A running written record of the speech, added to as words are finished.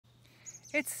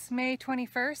It's May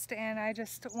 21st and I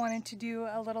just wanted to do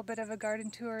a little bit of a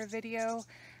garden tour video,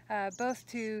 both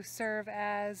to serve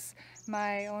as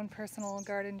my own personal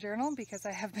garden journal because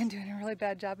I have been doing a really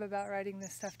bad job about writing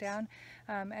this stuff down,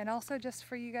 and also just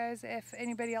for you guys if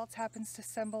anybody else happens to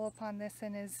stumble upon this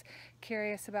and is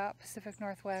curious about Pacific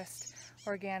Northwest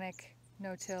organic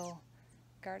no-till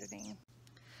gardening.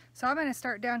 So I'm going to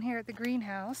start down here at the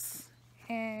greenhouse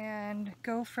and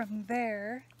go from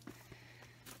there.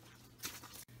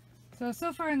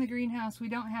 So far in the greenhouse we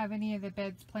don't have any of the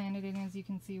beds planted in. As you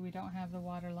can see, we don't have the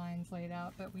water lines laid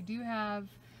out, but we do have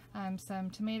some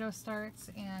tomato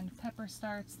starts and pepper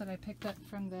starts that I picked up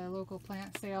from the local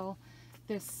plant sale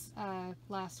this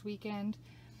last weekend.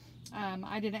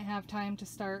 I didn't have time to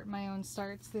start my own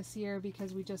starts this year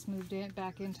because we just moved it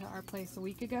back into our place a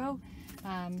week ago.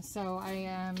 So I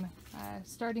am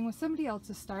starting with somebody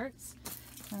else's starts,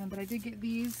 but I did get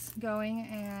these going,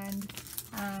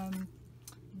 and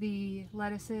the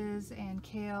lettuces and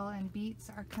kale and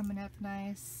beets are coming up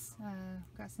nice.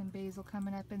 Got some basil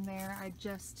coming up in there. I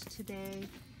just today,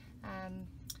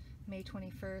 May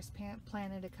 21st,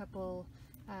 planted a couple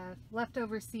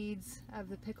leftover seeds of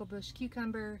the pickle bush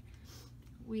cucumber.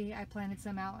 I planted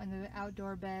some out in the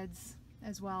outdoor beds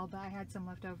as well, but I had some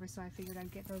left over, so I figured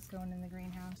I'd get those going in the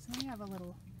greenhouse. And I have a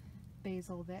little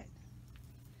basil that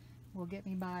will get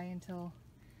me by until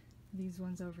these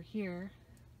ones over here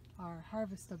are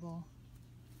harvestable.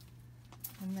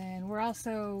 And then we're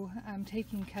also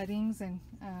taking cuttings and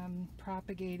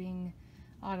propagating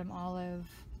autumn olive,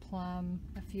 plum,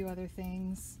 a few other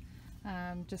things,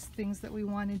 just things that we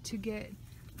wanted to get.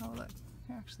 Oh look,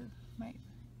 there actually might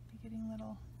be getting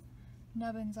little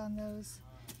nubbins on those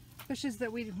bushes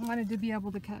that we wanted to be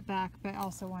able to cut back, but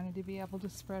also wanted to be able to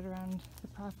spread around the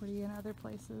property and other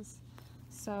places.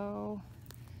 So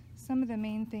some of the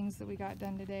main things that we got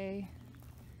done today: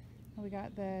 we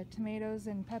got the tomatoes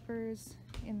and peppers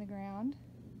in the ground.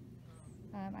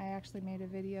 I actually made a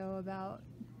video about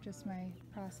just my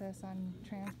process on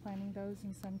transplanting those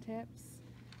and some tips.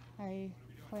 I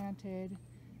planted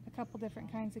a couple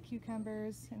different kinds of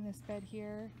cucumbers in this bed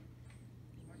here.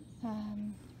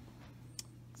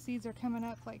 Seeds are coming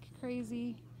up like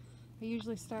crazy. I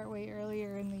usually start way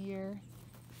earlier in the year,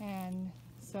 and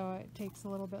so it takes a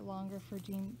little bit longer for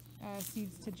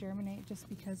seeds to germinate just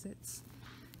because it's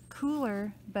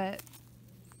cooler, but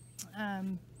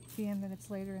being that it's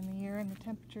later in the year and the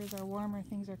temperatures are warmer,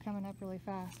 things are coming up really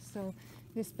fast. So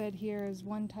this bed here is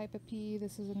one type of pea,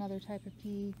 this is another type of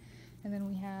pea, and then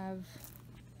we have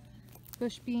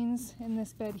bush beans in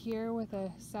this bed here with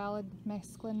a salad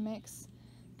mesclun mix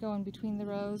going between the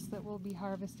rows that will be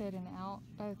harvested and out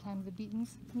by the time the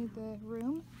beans need the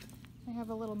room. I have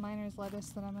a little miner's lettuce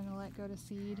that I'm going to let go to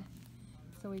seed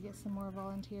so we get some more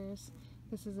volunteers.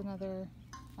 This is another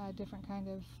different kind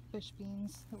of bush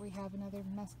beans that we have another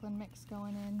mesclun mix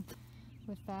going in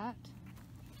with that.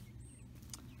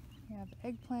 We have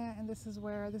eggplant, and this is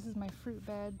my fruit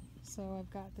bed, so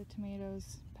I've got the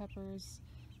tomatoes, peppers,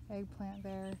 eggplant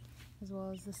there, as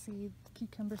well as the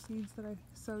cucumber seeds that I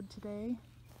sowed today.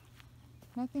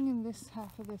 Nothing in this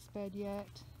half of this bed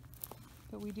yet,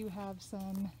 but we do have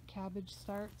some cabbage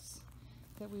starts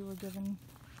that we were given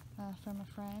from a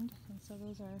friend, and so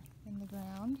those are in the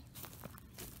ground.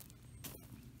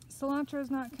 Cilantro is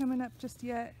not coming up just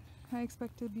yet. I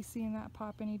expect to be seeing that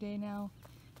pop any day now.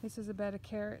 This is a bed of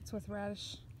carrots with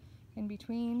radish in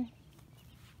between.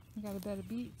 We got a bed of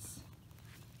beets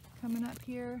coming up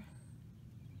here.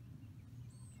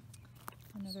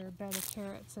 Another bed of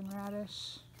carrots and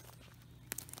radish.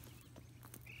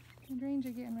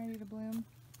 Hydrangea getting ready to bloom.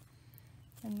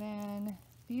 And then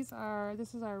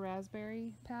this is our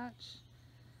raspberry patch.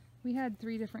 We had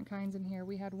 3 different kinds in here.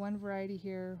 We had one variety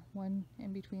here, one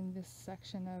in between this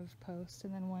section of post,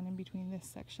 and then one in between this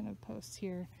section of posts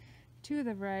here. 2 of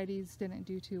the varieties didn't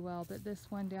do too well, but this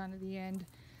one down at the end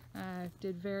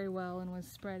did very well and was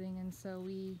spreading, and so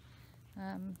we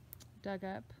dug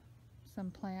up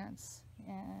some plants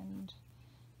and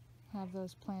have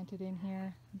those planted in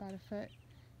here about 1 foot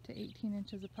to 18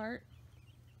 inches apart.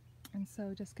 And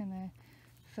so just gonna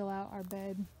fill out our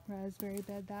raspberry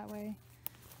bed that way.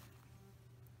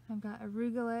 I've got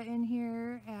arugula in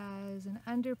here as an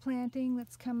underplanting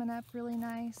that's coming up really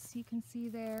nice, you can see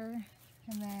there.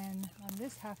 And then on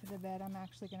this half of the bed, I'm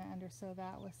actually going to undersow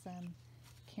that with some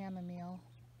chamomile.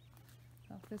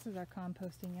 So this is our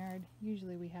composting yard.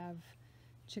 Usually we have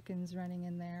chickens running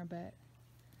in there, but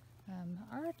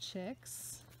our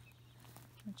chicks,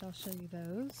 which I'll show you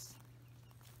those,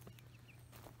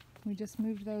 we just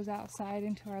moved those outside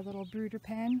into our little brooder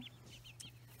pen.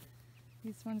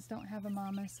 These ones don't have a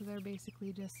mama, so they're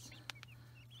basically just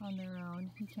on their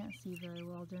own. You can't see very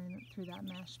well through that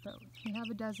mesh, but we have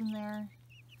a dozen there.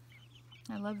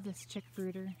 I love this chick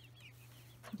brooder.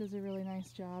 It does a really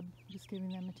nice job just giving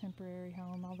them a temporary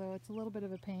home, although it's a little bit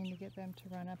of a pain to get them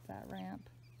to run up that ramp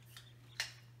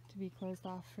to be closed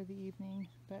off for the evening.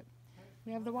 But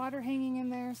we have the water hanging in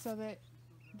there so that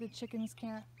the chickens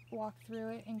can't walk through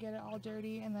it and get it all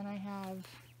dirty. And then I have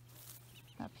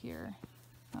up here,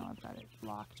 oh, I've got it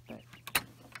locked, but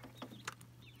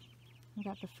I've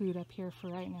got the food up here for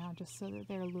right now just so that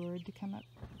they're lured to come up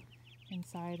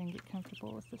inside and get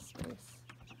comfortable with this space.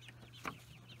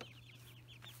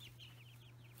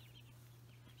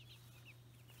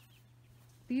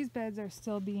 These beds are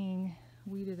still being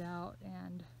weeded out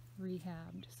and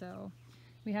rehabbed, so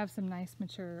we have some nice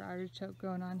mature artichoke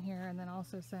going on here, and then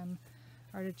also some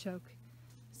artichoke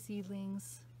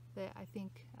seedlings that I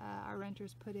think our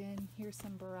renters put in. Here's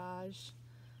some barrage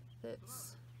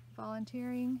that's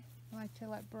volunteering. I like to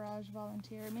let barrage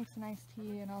volunteer. It makes a nice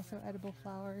tea and also edible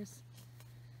flowers.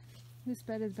 This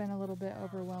bed has been a little bit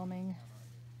overwhelming.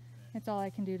 It's all I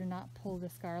can do to not pull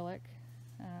this garlic.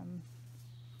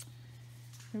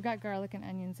 We've got garlic and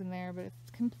onions in there, but it's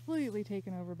completely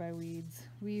taken over by weeds.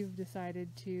 We've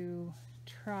decided to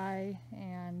try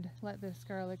and let this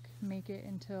garlic make it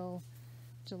until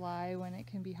July when it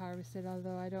can be harvested,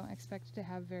 although I don't expect it to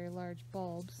have very large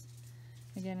bulbs.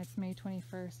 Again, it's May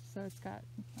 21st, so it's got,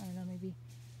 I don't know, maybe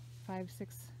 5-6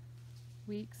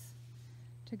 weeks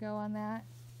to go on that.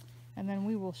 And then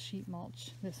we will sheet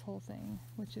mulch this whole thing,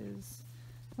 which is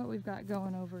what we've got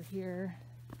going over here.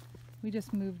 We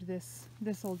just moved this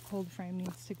old cold frame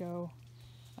needs to go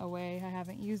away. I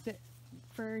haven't used it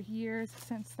for years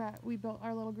since that we built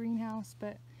our little greenhouse,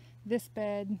 but this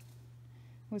bed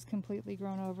was completely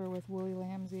grown over with woolly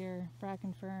lamb's ear,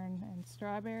 bracken fern, and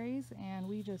strawberries, and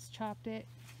we just chopped it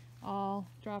all,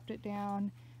 dropped it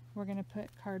down. We're going to put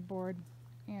cardboard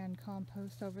and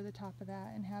compost over the top of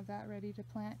that and have that ready to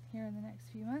plant here in the next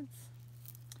few months.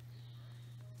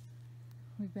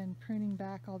 We've been pruning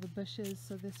back all the bushes,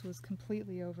 so this was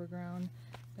completely overgrown,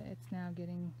 but it's now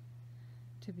getting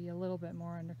to be a little bit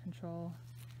more under control.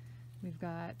 We've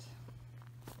got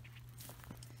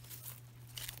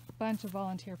a bunch of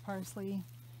volunteer parsley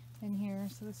in here,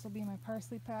 so this will be my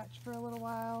parsley patch for a little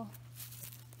while.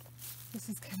 This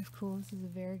is kind of cool. This is a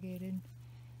variegated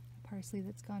parsley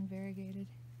that's gone variegated.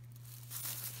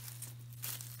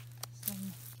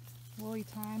 Some woolly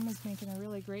thyme is making a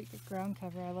really great ground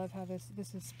cover. I love how this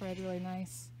is spread really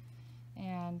nice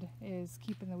and is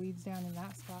keeping the weeds down in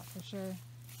that spot for sure.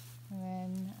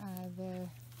 And then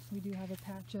we do have a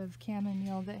patch of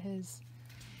chamomile that has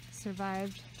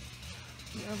survived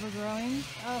the overgrowing.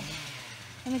 Oh,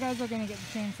 and the guys are going to get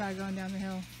the chainsaw going down the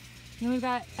hill. And then we've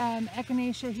got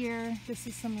echinacea here. This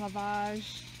is some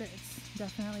lavage that's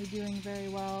definitely doing very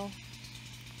well.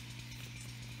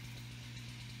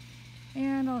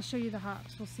 And I'll show you the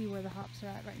hops. We'll see where the hops are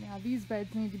at right now. These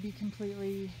beds need to be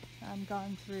completely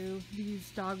gone through.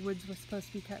 These dogwoods were supposed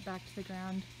to be cut back to the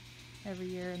ground every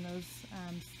year, and those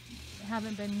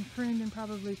haven't been pruned in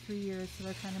probably 3 years, so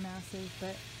they're kind of massive.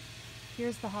 But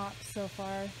here's the hops so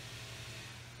far.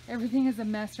 Everything is a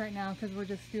mess right now because we're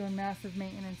just doing massive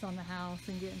maintenance on the house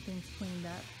and getting things cleaned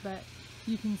up. But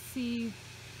you can see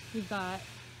we've got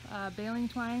baling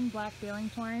twine, black baling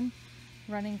twine,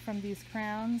 running from these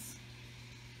crowns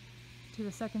to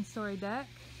the second story deck.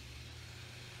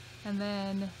 And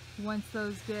then once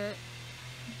those get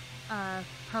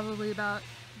probably about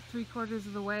 3/4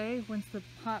 of the way, once the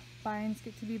hop vines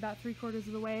get to be about 3/4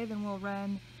 of the way, then we'll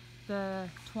run the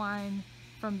twine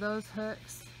from those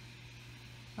hooks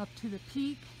up to the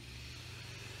peak,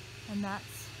 and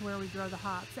that's where we grow the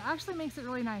hops. It actually makes it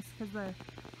really nice because the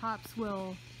hops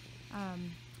will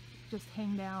just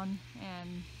hang down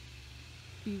and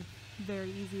be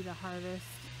very easy to harvest.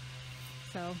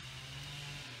 So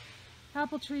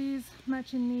apple trees,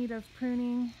 much in need of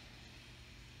pruning.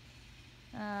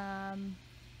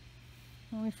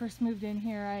 When we first moved in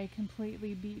here, I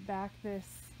completely beat back this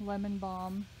lemon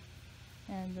balm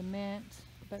and the mint,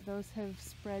 but those have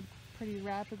spread pretty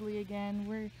rapidly again.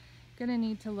 We're gonna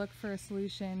need to look for a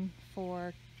solution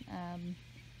for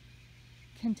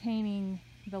containing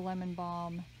the lemon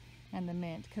balm and the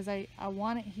mint, because I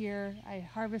want it here. I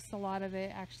harvest a lot of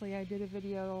it. Actually, I did a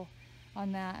video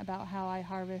on that about how I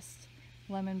harvest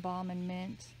lemon balm and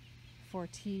mint for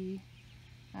tea,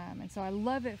 and so I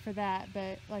love it for that,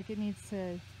 but like I need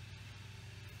to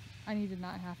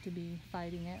not have to be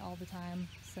fighting it all the time.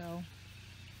 So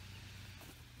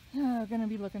I'm gonna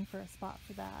be looking for a spot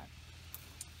for that.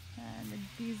 And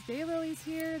these daylilies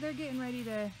here, they're getting ready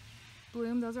to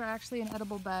bloom. Those are actually an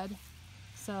edible bud,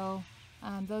 so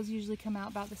Those usually come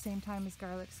out about the same time as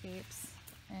garlic scapes.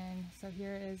 And so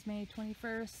here is May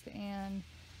 21st, and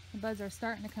the buds are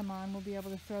starting to come on. We'll be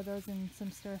able to throw those in some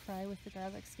stir fry with the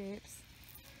garlic scapes.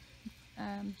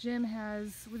 Jim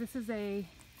has,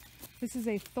 this is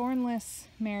a thornless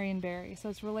marionberry, so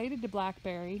it's related to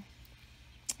blackberry.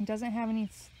 It doesn't have any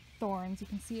thorns. You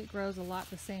can see it grows a lot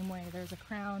the same way. There's a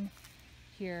crown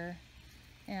here,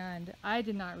 and I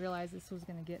did not realize this was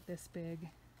going to get this big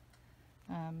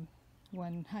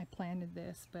when I planted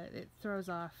this, but it throws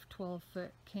off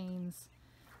 12-foot canes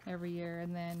every year,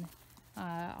 and then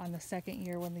on the second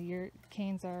year, when the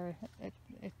canes are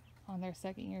on their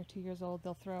second year, 2 years old,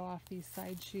 they'll throw off these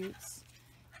side shoots,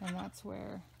 and that's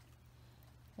where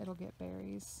it'll get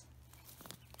berries.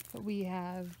 But we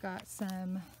have got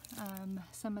some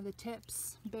of the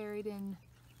tips buried in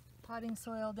potting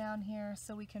soil down here,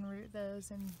 so we can root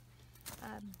those and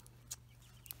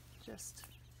just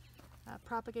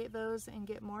propagate those and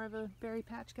get more of a berry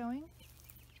patch going.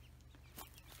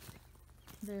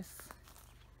 This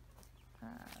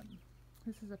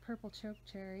is a purple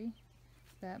chokecherry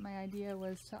that my idea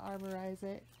was to arborize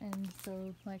it, and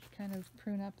so like kind of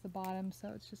prune up the bottom so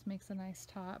it just makes a nice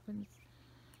top, and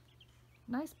it's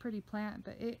a nice pretty plant,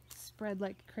 but it spread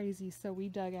like crazy, so we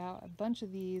dug out a bunch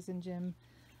of these, and Jim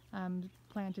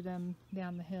planted them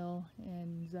down the hill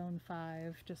in zone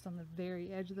 5, just on the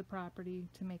very edge of the property,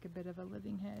 to make a bit of a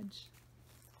living hedge.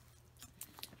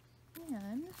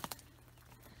 And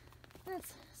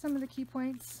that's some of the key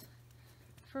points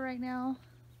for right now.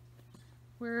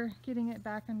 We're getting it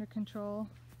back under control.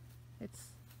 It's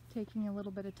taking a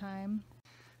little bit of time.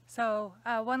 So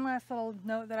one last little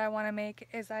note that I want to make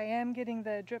is I am getting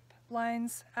the drip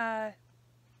lines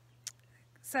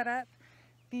set up.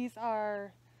 These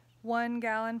are 1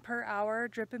 gallon per hour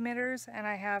drip emitters, and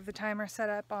I have the timer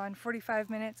set up on 45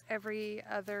 minutes every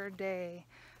other day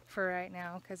for right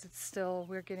now, because it's still,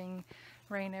 we're getting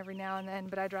rain every now and then,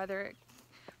 but I'd rather it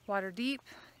water deep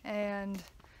and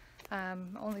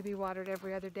only be watered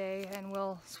every other day, and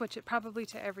we'll switch it probably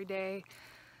to every day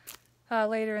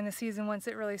later in the season once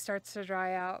it really starts to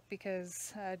dry out,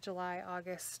 because July,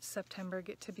 August, September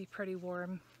get to be pretty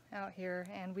warm out here,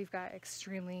 and we've got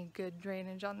extremely good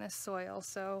drainage on this soil,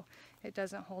 so it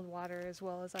doesn't hold water as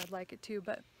well as I'd like it to,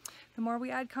 but the more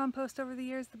we add compost over the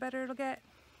years, the better it'll get.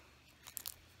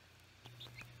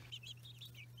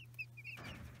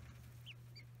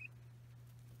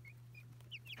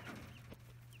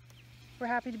 We're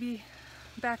happy to be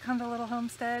back on the little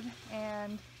homestead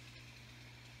and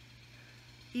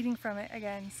eating from it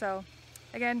again. So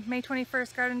again, May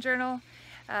 21st Garden Journal.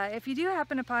 If you do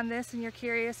happen upon this and you're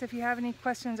curious, if you have any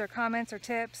questions or comments or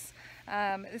tips,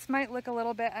 this might look a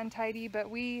little bit untidy, but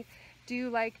we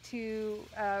do like to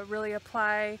really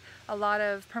apply a lot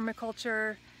of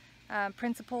permaculture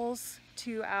principles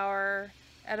to our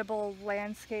edible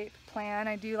landscape plan.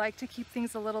 I do like to keep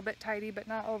things a little bit tidy, but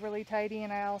not overly tidy,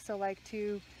 and I also like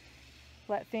to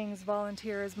let things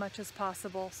volunteer as much as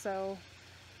possible. So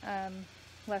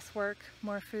less work,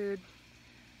 more food.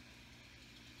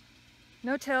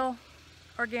 No-till,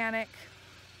 organic,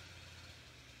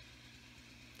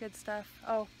 good stuff.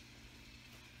 Oh,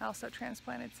 I also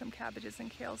transplanted some cabbages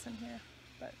and kales in here,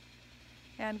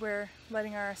 and we're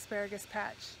letting our asparagus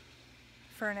patch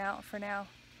fern out for now.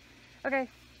 Okay,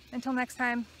 until next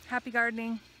time, happy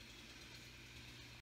gardening.